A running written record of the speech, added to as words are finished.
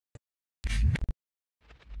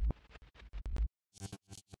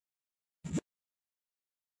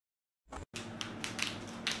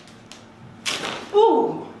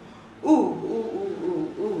Ooh. Ooh, ooh,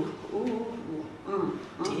 ooh, ooh, ooh.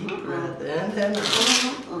 Deep breath in and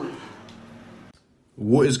out.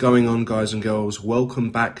 What is going on, guys and girls?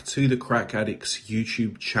 Welcome back to the Crack Addicts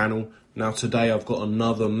YouTube channel. Now today I've got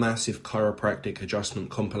another massive chiropractic adjustment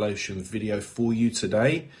compilation video for you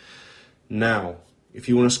today. Now, if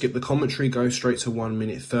you want to skip the commentary, go straight to 1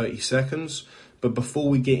 minute 30 seconds. But before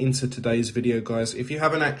we get into today's video, guys, if you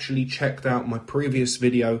haven't actually checked out my previous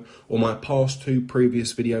video or my past two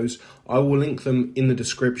previous videos, I will link them in the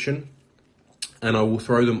description and I will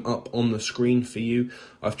throw them up on the screen for you.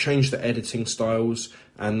 I've changed the editing styles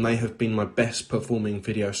and they have been my best performing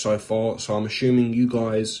video so far. So I'm assuming you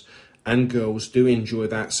guys and girls do enjoy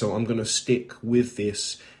that. So I'm going to stick with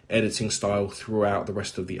this editing style throughout the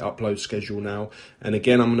rest of the upload schedule now. And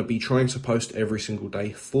again, I'm going to be trying to post every single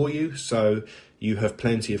day for you. So you have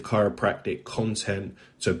plenty of chiropractic content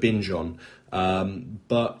to binge on.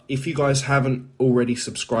 But if you guys haven't already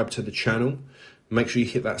subscribed to the channel, make sure you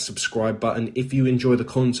hit that subscribe button. If you enjoy the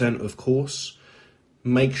content, of course,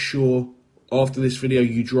 make sure after this video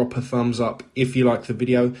you drop a thumbs up. If you like the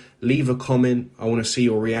video, leave a comment. I want to see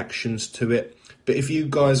your reactions to it. But if you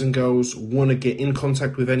guys and girls want to get in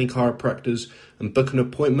contact with any chiropractors and book an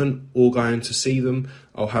appointment or go in to see them,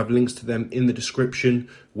 I'll have links to them in the description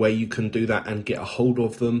where you can do that and get a hold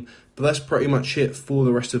of them. But that's pretty much it for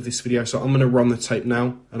the rest of this video. So I'm going to run the tape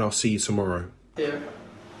now and I'll see you tomorrow. Here.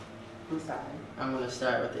 I'm sorry. I'm going to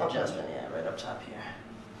start with the adjustment, right up top here.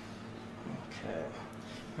 Okay.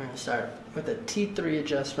 We're going to start with the T3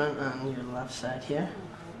 adjustment on your left side here.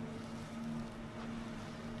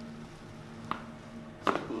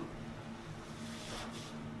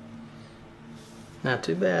 Not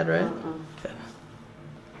too bad, right? Good.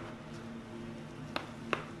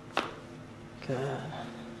 Good.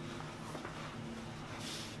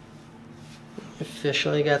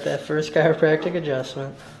 Officially got that first chiropractic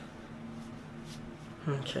adjustment.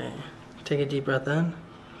 Okay. Take a deep breath in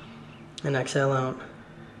and exhale out.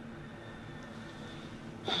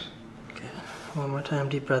 Good. One more time,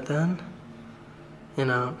 deep breath in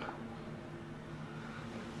and out.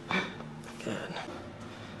 Good.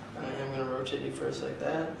 I am going to rotate you first like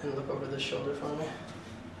that and look over the shoulder for me.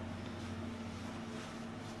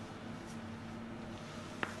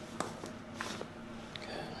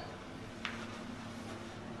 Good.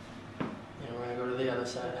 And we're going to go to the other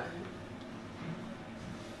side.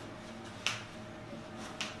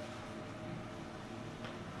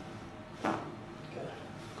 Good.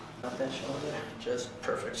 Not that shoulder, just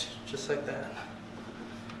perfect, just like that.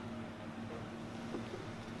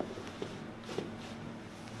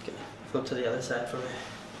 Flip to the other side for me.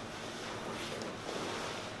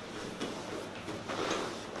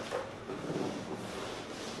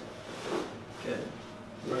 Good.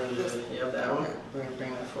 We're going to do that one. We're going to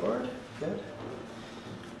bring that forward. Good.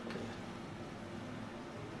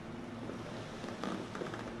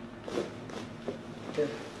 Good.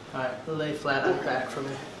 Alright, lay flat on your back for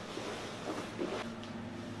me.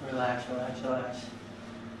 Relax, relax, relax.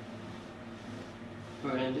 We're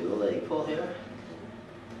going to do a leg pull here.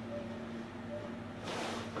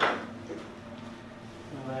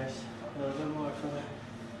 Relax a little bit more for me.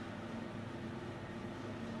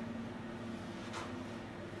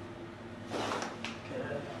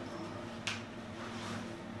 Good.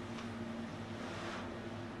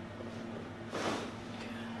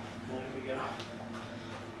 There we go.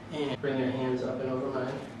 And bring your hands up and over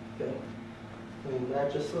mine. Good. Lean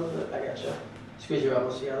back just a little bit. I gotcha. Squeeze your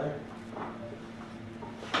elbows together.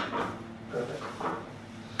 Perfect.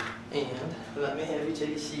 And let me have you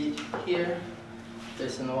take a seat here.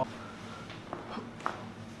 Facing the wall.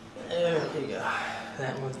 There you go.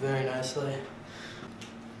 That moved very nicely.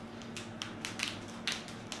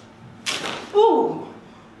 Ooh.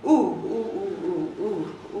 Ooh, ooh, ooh,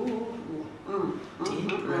 ooh, ooh,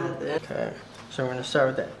 Deep breath in. Okay. So we're going to start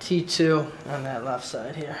with that T2 on that left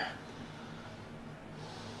side here.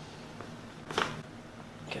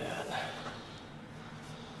 Good.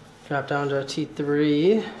 Drop down to a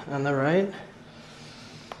T3 on the right.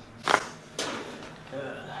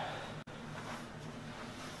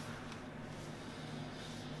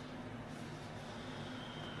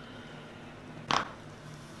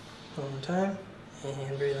 One more time,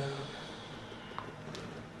 and breathe out.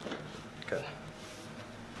 Good.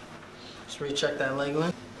 Just recheck that leg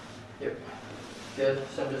length. Yep. Good.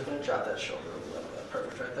 So I'm just going to drop that shoulder a little bit.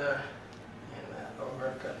 Perfect right there. And that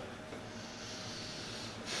over. Good.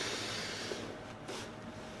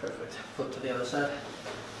 Perfect. Flip to the other side.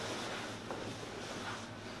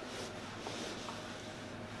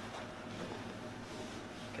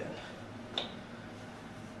 Good.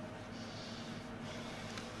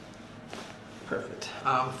 Perfect.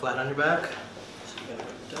 flat on your back. So you're gonna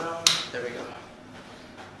put it down. There we go.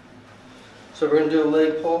 So we're gonna do a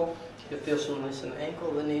leg pull. You'll feel some release in the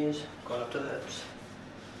ankle, the knees, going up to the hips.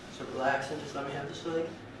 So relax and just let me have this leg.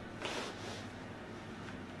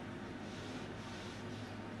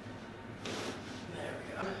 There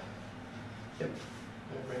we go. Yep.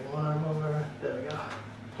 I'm gonna bring one arm over. There we go.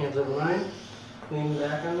 Hands over mine. Lean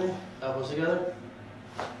back on me. Elbows together.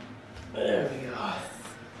 There we go.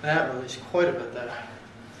 That released quite a bit there.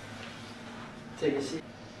 Take a seat.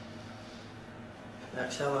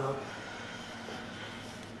 Exhale out.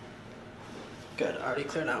 Good. Already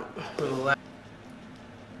cleared out. Relax.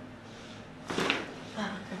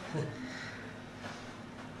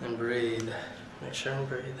 And breathe. Make sure and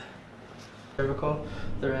breathe. Cervical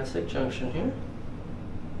thoracic junction here.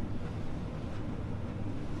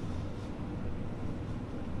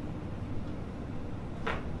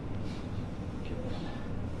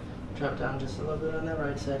 Good. Drop down just a little bit on that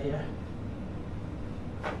right side here.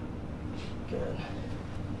 Good.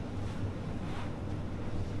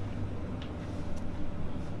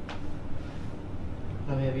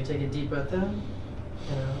 Let me have you take a deep breath in and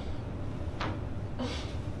out.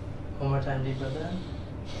 One more time, deep breath in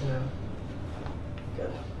and out.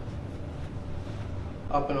 Good.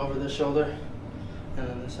 Up and over the shoulder, and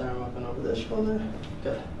then this arm up and over the shoulder.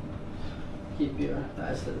 Good. Keep your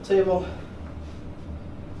eyes to the table.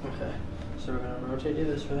 Okay, so we're going to rotate you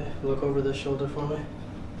this way. Look over the shoulder for me.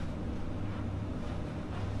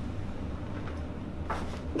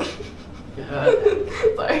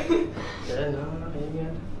 Good. Sorry. Good, no, you're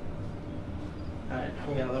good. Alright,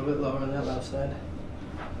 we got a little bit lower on that left side.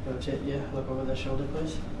 Rotate you, look over the shoulder,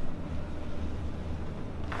 please.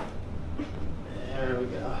 There we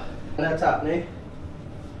go. And that top knee.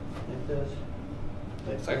 Like this.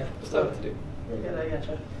 Sorry, what's that to do? You're good, I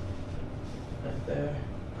gotcha. Right there.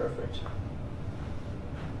 Perfect.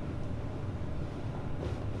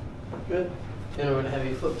 Good. And we're going to have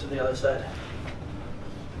you flip to the other side.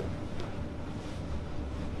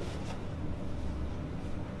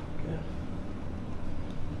 Good.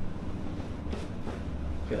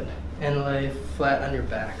 Good. And lay flat on your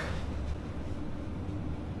back.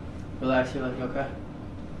 Relax your leg, okay?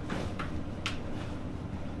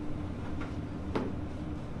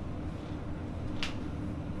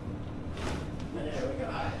 There we go.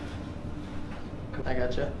 I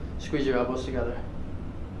gotcha. Squeeze your elbows together.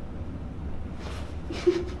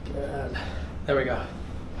 Good. There we go.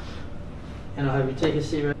 And I'll have you take a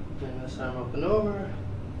seat right. Bring this arm up and over.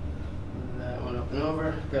 That one up and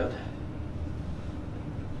over. Good.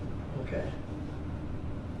 Okay.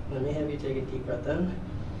 Let me have you take a deep breath in.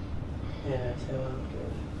 And exhale out.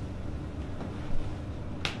 Good.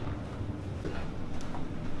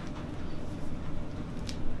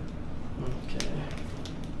 Okay.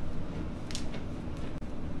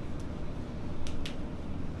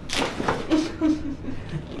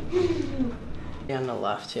 On the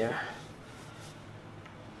left here.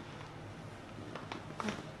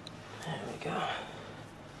 There we go.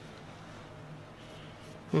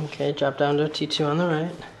 Okay, drop down to a T2 on the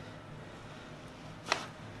right.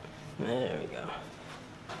 There we go.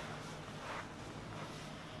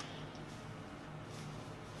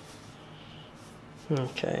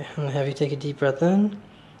 Okay, I'm gonna have you take a deep breath in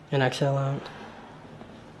and exhale out.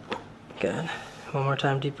 Good. One more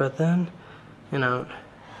time, deep breath in and out.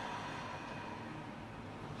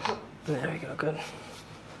 There we go, good.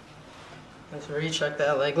 Let's recheck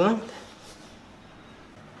that leg length.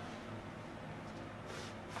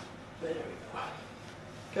 There we go.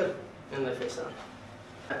 Good. And lay face down.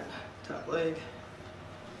 Top leg.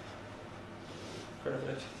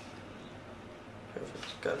 Perfect.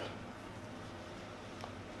 Perfect. Good.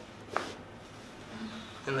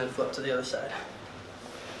 And then flip to the other side.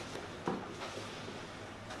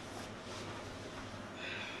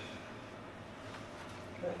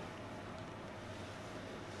 Good.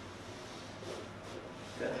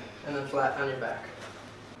 Good. And then flat on your back.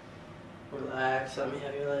 Relax. Let me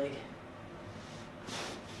have your leg.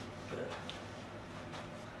 Good.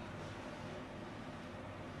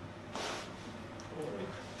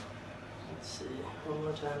 Let's see. One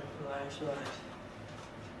more time. Relax, relax.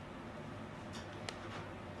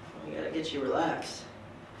 We gotta get you relaxed.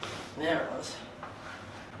 There it was.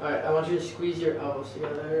 Alright, I want you to squeeze your elbows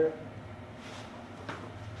together.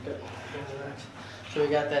 Good. And relax. So we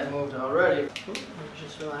got that moved already.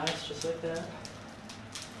 Just relax, just like that.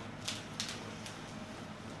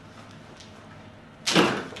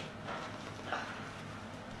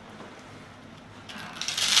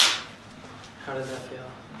 How does that feel?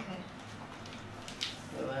 Okay.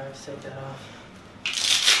 Relax, take that off.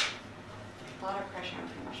 a lot of pressure on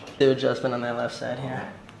my shoulder. Do adjustment on that left side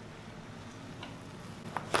here.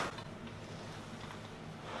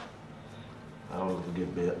 That was a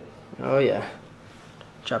good bit. Oh yeah.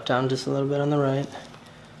 Drop down just a little bit on the right.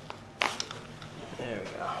 There we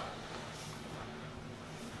go.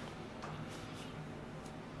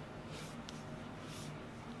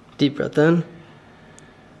 Deep breath in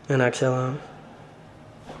and exhale out.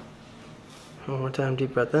 One more time,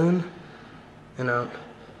 deep breath in and out.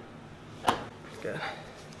 Good.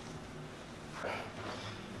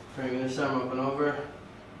 Bringing this arm up and over,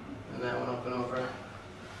 and that one up and over.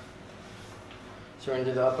 So we're going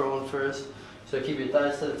to do the upper one first. So keep your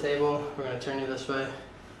thighs to the table. We're going to turn you this way.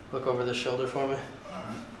 Look over the shoulder for me.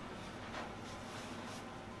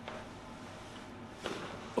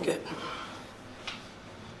 Good.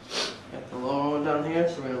 Got the lower one down here,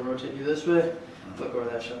 so we're going to rotate you this way. Look over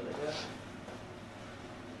that shoulder. Good.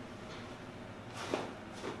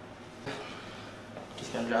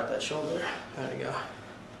 Just going to drop that shoulder. There we go.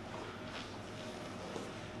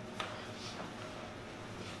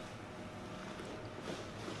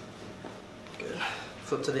 Good.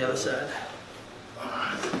 Flip to the other side.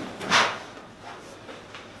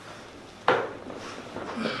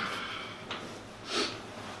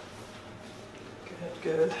 Good,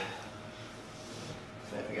 good.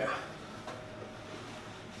 There we go.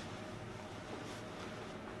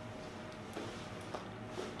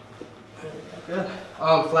 There we go, good.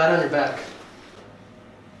 Flat on your back.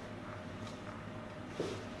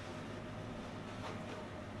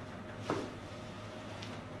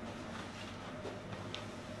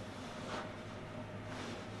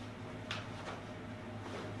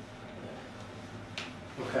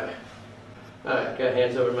 Okay. Alright, got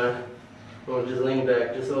hands over my. We'll just lean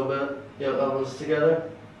back just a little bit. Yep, elbows together.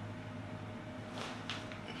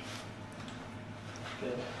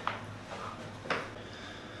 Good.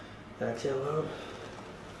 Exhale out.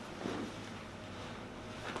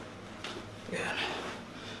 Good.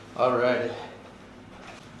 Alrighty.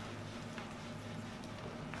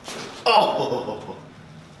 Oh!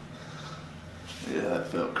 Yeah, that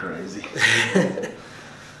felt crazy.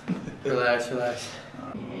 Relax, relax.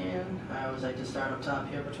 And I always like to start up top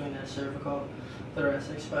here between that cervical,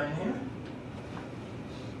 thoracic spine here.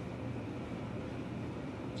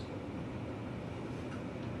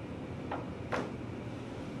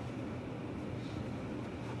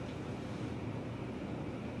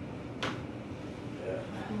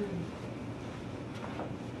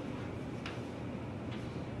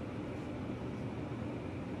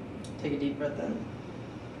 Take a deep breath in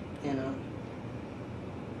and out.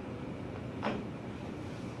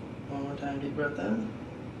 One more time, deep breath in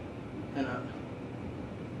and out.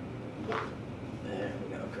 There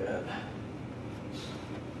we go, good.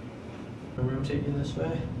 I'll rotate you this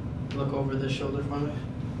way. Look over this shoulder for me.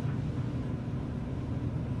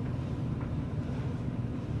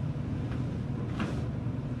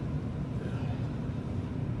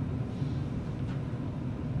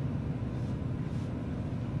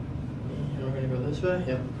 And we're going to go this way.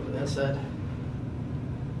 Yep, go to that side.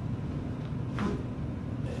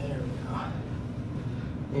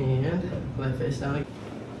 And lay face down again.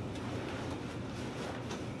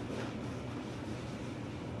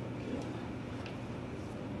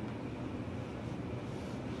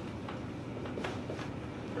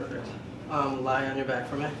 Perfect. Lie on your back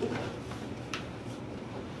for me.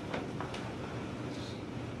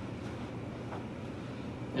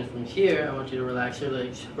 And from here, I want you to relax your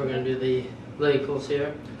legs. We're going to do the leg pulls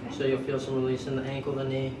here. Okay. So you'll feel some release in the ankle, the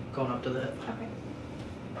knee, going up to the hip. Okay.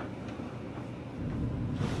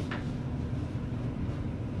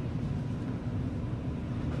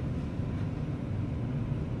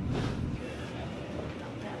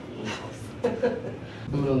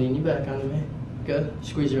 I'm going to lean you back onto me. Good.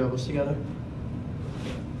 Squeeze your elbows together.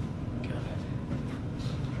 Good.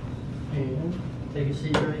 And take a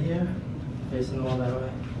seat right here, facing the wall that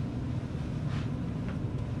way.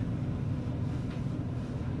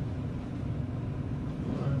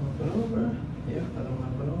 Arm up and over. Yep, other one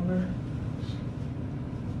up and over.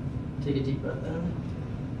 Take a deep breath in.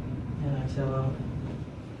 And exhale out.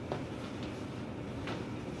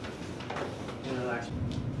 And relax.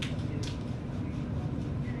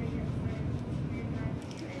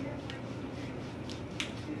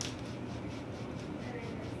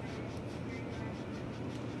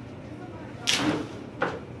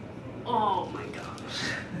 Oh my gosh.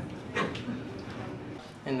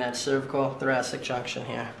 In that cervical thoracic junction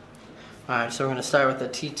here. Alright, so we're going to start with the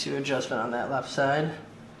T2 adjustment on that left side.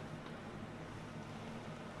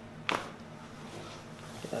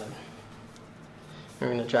 Good. We're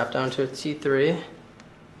going to drop down to a T3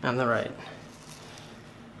 on the right.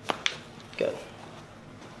 Good.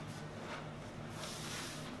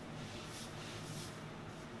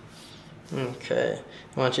 Okay,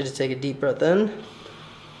 I want you to take a deep breath in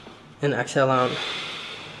and exhale out.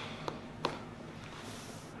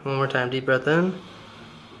 One more time, deep breath in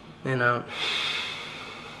and out.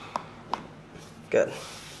 Good.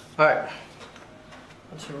 All right,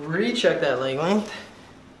 let's recheck that leg length.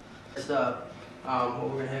 Next up, what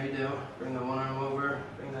we're gonna have you do, bring the one arm over,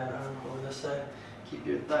 bring that arm over this side. Keep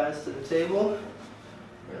your thighs to the table.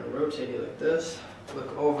 We're gonna rotate you like this.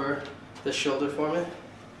 Look over the shoulder for me.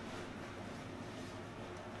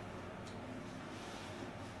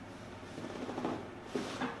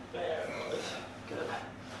 Good.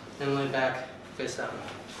 And lay back, face down.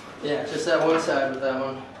 Yeah, just that one side with that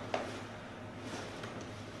one.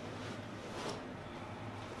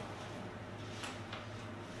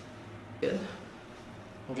 Good.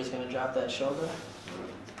 I'm just going to drop that shoulder.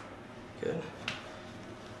 Good.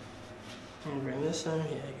 And bring this in. Yeah,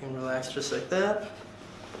 you can relax just like that.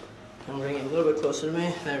 And bring it a little bit closer to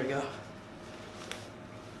me. There we go.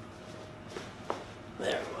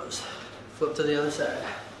 There it was. Flip to the other side.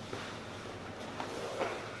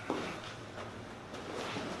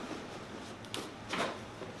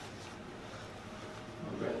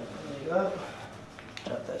 Bring that leg up.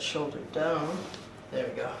 Drop that shoulder down. There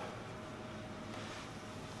we go.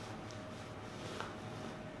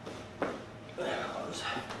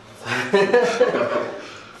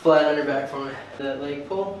 Flat on your back for me. That leg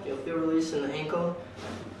pull, you'll feel release in the ankle,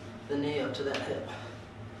 the knee up to that hip.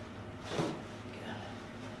 Good.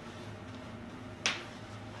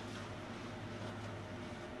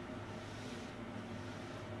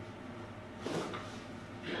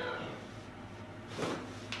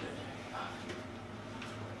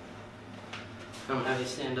 I'm gonna have you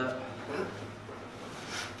stand up.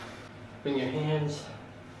 Bring your hands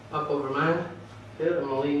up over mine. Good, I'm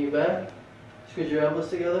gonna lean you back. Squeeze your elbows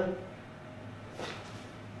together.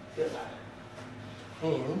 Good.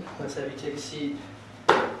 And let's have you take a seat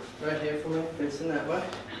right here for me, facing that way.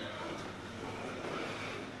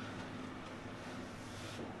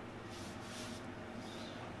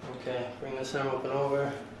 Okay, bring this arm up and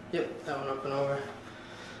over. Yep, that one up and over.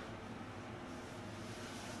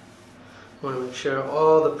 I want to make sure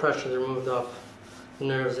all the pressures are moved off the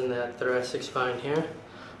nerves in that thoracic spine here.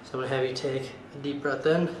 So I'm going to have you take a deep breath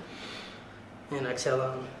in and exhale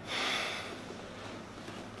out.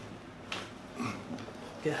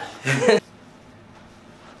 Good.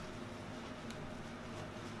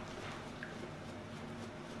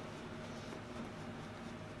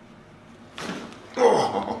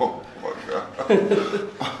 Oh my God.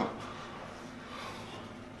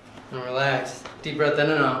 And relax. Deep breath in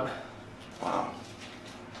and out. Wow.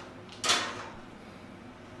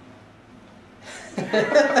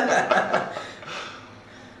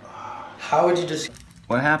 How would you just...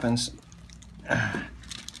 What happens? I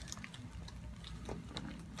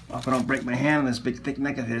hope I don't break my hand on this big thick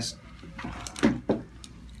neck of his.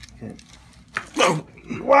 Okay. Oh.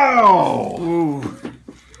 Wow! Ooh.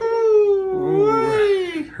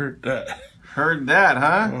 Ooh. Hurt that. Heard that,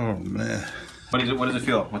 huh? Oh man. What does it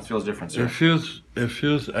feel? What feels different, sir? I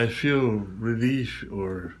feel relief,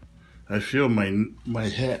 or I feel my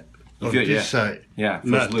head on feel, this side. Yeah, it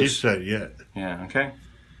feels not loose. this side yet. Yeah, okay.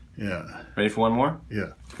 Yeah. Ready for one more?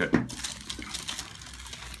 Yeah. Good.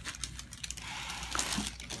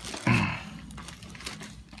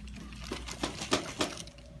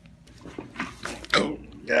 Oh,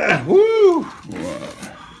 yeah. Woo! Wow.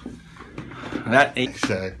 That ain't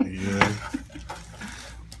Exactly. Yeah.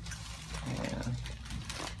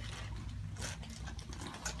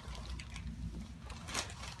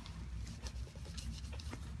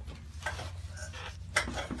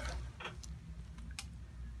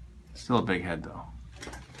 still a big head though.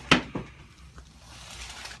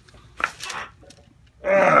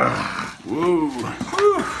 Woo.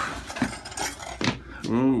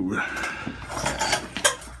 Ooh.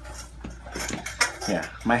 Yeah,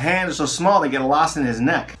 my hands are so small they get lost in his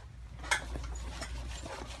neck.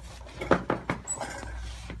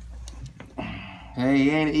 Hey, he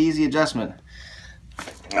ain't an easy adjustment.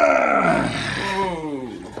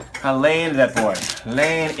 I lay into that boy,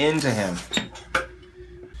 laying into him.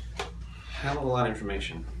 Hell of a lot of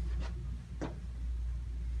information.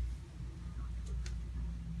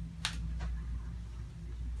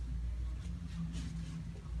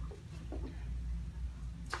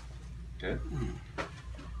 Good.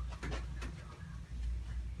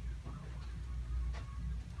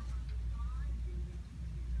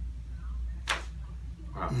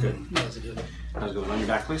 Wow, good. That's good. Let's go on your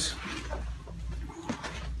back, please.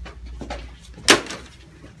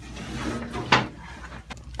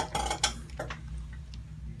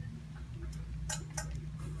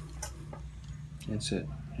 That's it.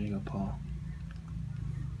 Here you go, Paul.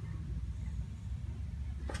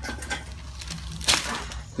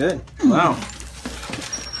 Good. Wow.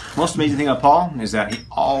 Most amazing thing about Paul is that he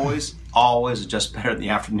always adjusts better in the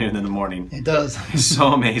afternoon than the morning. It does. It's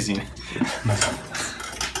so amazing.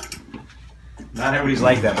 Not everybody's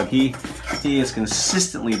like that, but he is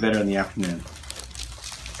consistently better in the afternoon.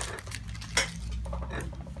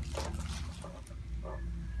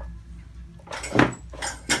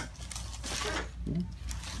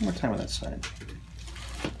 One more time on that side.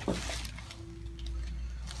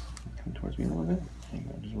 Come towards me a little bit. There you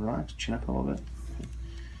go. Just relax. Chin up a little bit.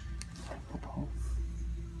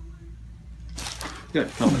 Good.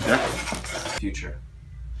 No, there. Future.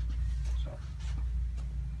 So,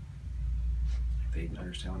 they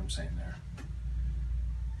understand what I'm saying there.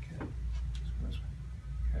 Good. Just go this way.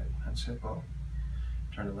 Good. That's it, Paul.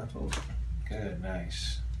 Turn to left a little bit. Good.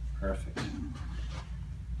 Nice. Perfect.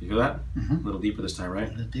 You feel that? A little deeper this time, right?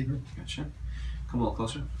 A little deeper. Gotcha. Come a little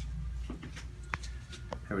closer.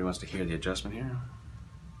 Everybody wants to hear the adjustment here.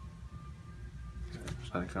 Good.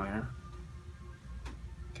 Just let it go here.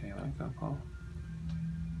 Okay, let it go, Paul.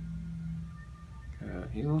 Good.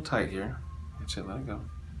 He's a little tight here. That's it, let it go.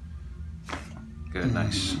 Good,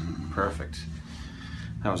 nice. Perfect.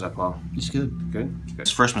 How was that, Paul? It's good. Good?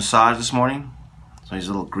 His first massage this morning, so he's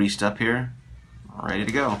a little greased up here. Ready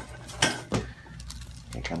to go.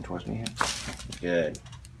 Okay, come towards me here. Good.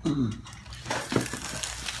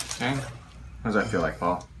 Okay. How does that feel like,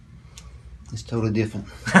 Paul? It's totally different.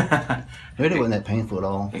 Really wasn't that painful at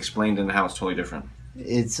all. Explain to how it's totally different.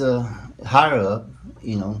 It's higher up,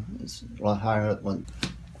 you know, it's a lot higher up. When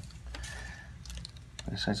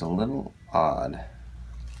This side's a little odd.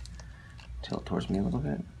 Tilt towards me a little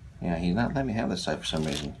bit. Yeah, he's not letting me have this side for some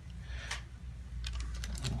reason.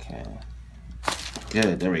 Okay.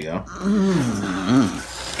 Good, there we go.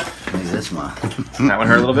 Maybe that's my. That one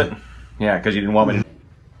hurt a little bit? Yeah, because you didn't want me to.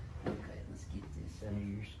 Okay, let's get this under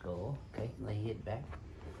your skull. Okay, lay it back.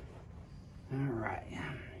 All right.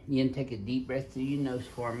 You can take a deep breath through your nose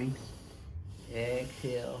for me.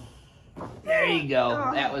 Exhale. There you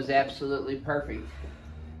go. That was absolutely perfect.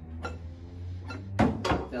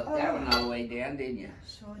 Felt that one all the way down, didn't you?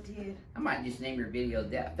 Sure did. I might just name your video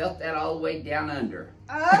that. Felt that all the way down under.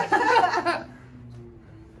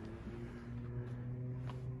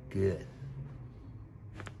 Good.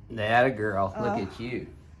 That a girl. Look at you.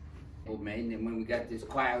 Old man, and then when we got this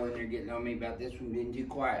quiet when they're getting on me about this one being too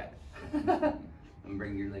quiet. And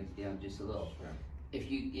bring your legs down just a little.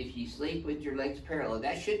 If you sleep with your legs parallel,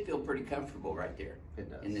 that should feel pretty comfortable right there.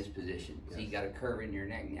 It does. In this position. Yes. So you got a curve in your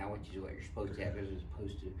neck now, which is what you're supposed to have, as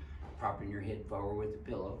opposed to propping your head forward with the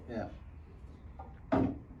pillow. Yeah.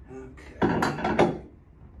 Okay.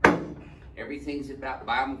 Everything's about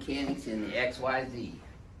biomechanics and the XYZ.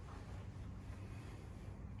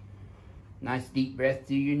 Nice deep breath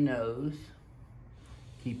through your nose.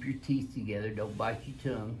 Keep your teeth together. Don't bite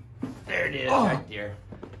your tongue. There it is, right there.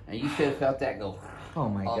 And you should have felt that go Oh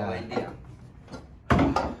my all the way down.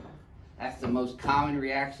 That's the most common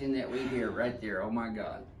reaction that we hear right there. Oh my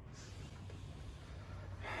God.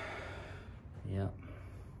 Yep.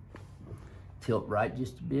 Tilt right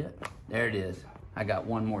just a bit. There it is. I got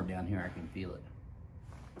one more down here. I can feel it.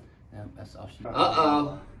 Yep, that's all she.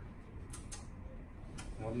 Uh-oh.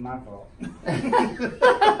 Wasn't my fault.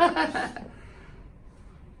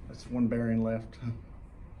 That's one bearing left.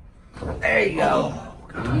 There you go.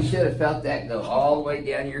 You should have felt that go all the way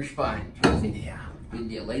down your spine. Yeah. Good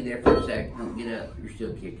deal. Lay there for a second. Don't get up. You're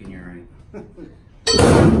still kicking your right.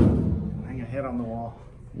 Hang your head on the wall.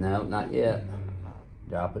 No, not yet.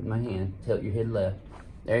 Drop it in my hand. Tilt your head left.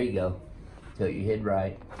 There you go. Tilt your head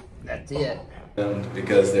right. That's it.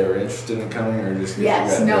 Because they were interested in coming, or just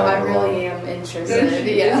Yes, no, I really am interested.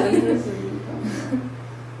 Yeah.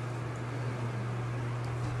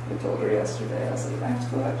 I told her yesterday, I was like, I have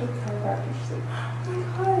to go out to the chiropractor. She's like, oh my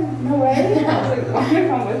God, no way. I was like, want to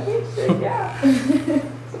come with me? She's like, yeah.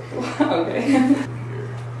 Okay.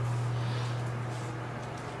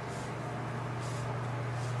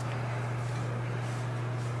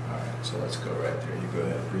 Alright, so let's go right there. You go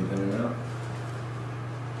ahead, breathe in and out.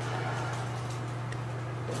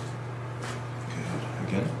 Good.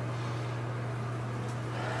 Again.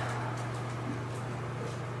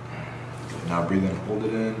 Good. Now breathe in, hold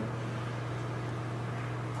it in.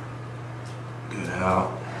 Good,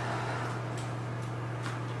 out.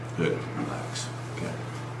 Good, relax. Okay.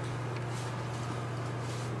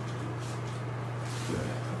 Good,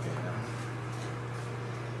 okay, now.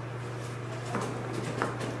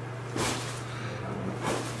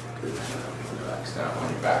 Good, relax down on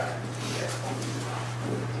your back.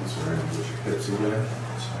 So we're gonna put your hips again.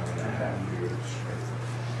 So I'm gonna have you straight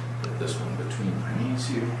this one between my knees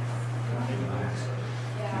here. Relax.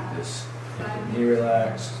 Keep this knee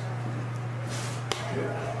relaxed.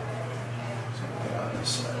 Good. Same thing on this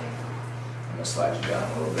side. I'm gonna slide you down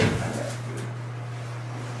a little bit.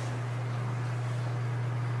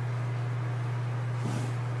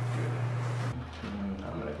 Good.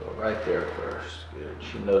 I'm gonna go right there first. Good.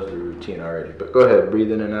 She knows the routine already, but go ahead,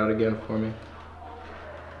 breathe in and out again for me.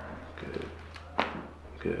 Good.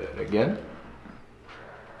 Good. Again.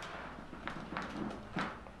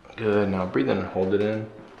 Good. Now breathe in and hold it in.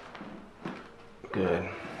 Good.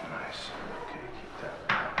 Nice. Okay, keep that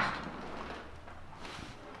balanced.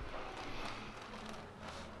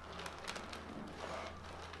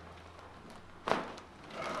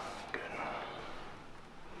 Good.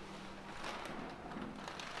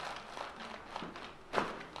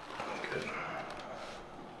 Good.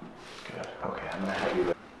 Good. Okay, I'm gonna have you.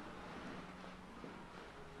 Good.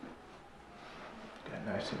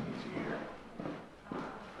 Nice and easy here.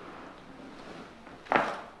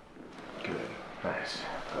 Good. Nice.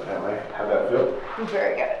 Go that way. How'd that feel?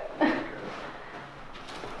 Very good.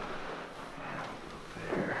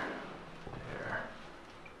 There. There.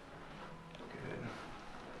 Good.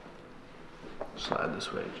 Slide this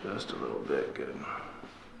way just a little bit. Good.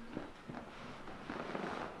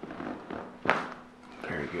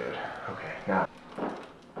 Very good. Okay, now.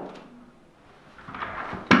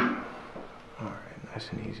 Alright, nice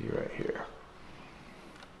and easy right here.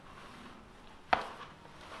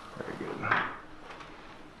 Very good.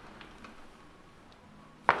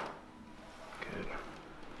 Good.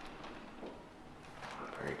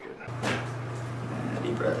 Very good. And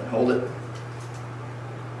deep breath in. Hold it.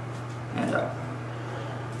 And out.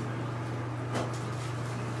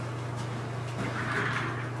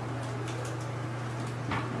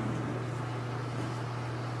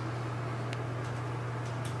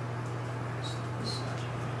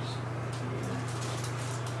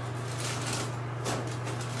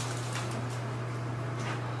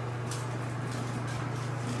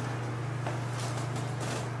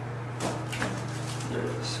 There it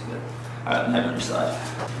is. Good. Alright, now on your side.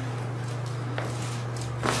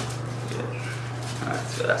 Good. Alright,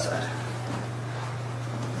 let's go that side.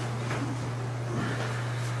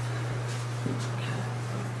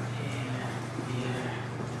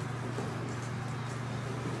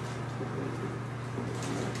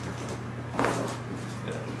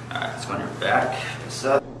 Good. Alright, let's go on your back. This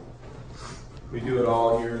up. We do it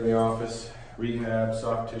all here in the office. Rehab,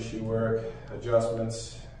 soft tissue work,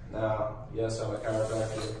 adjustments. Now, yes, I'm a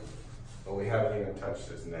chiropractor, but we haven't even touched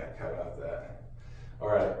his neck. How about that? All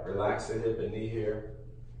right, relax the hip and knee here.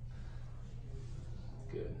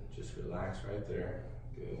 Good, just relax right there.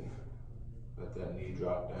 Good. Let that knee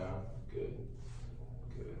drop down. Good.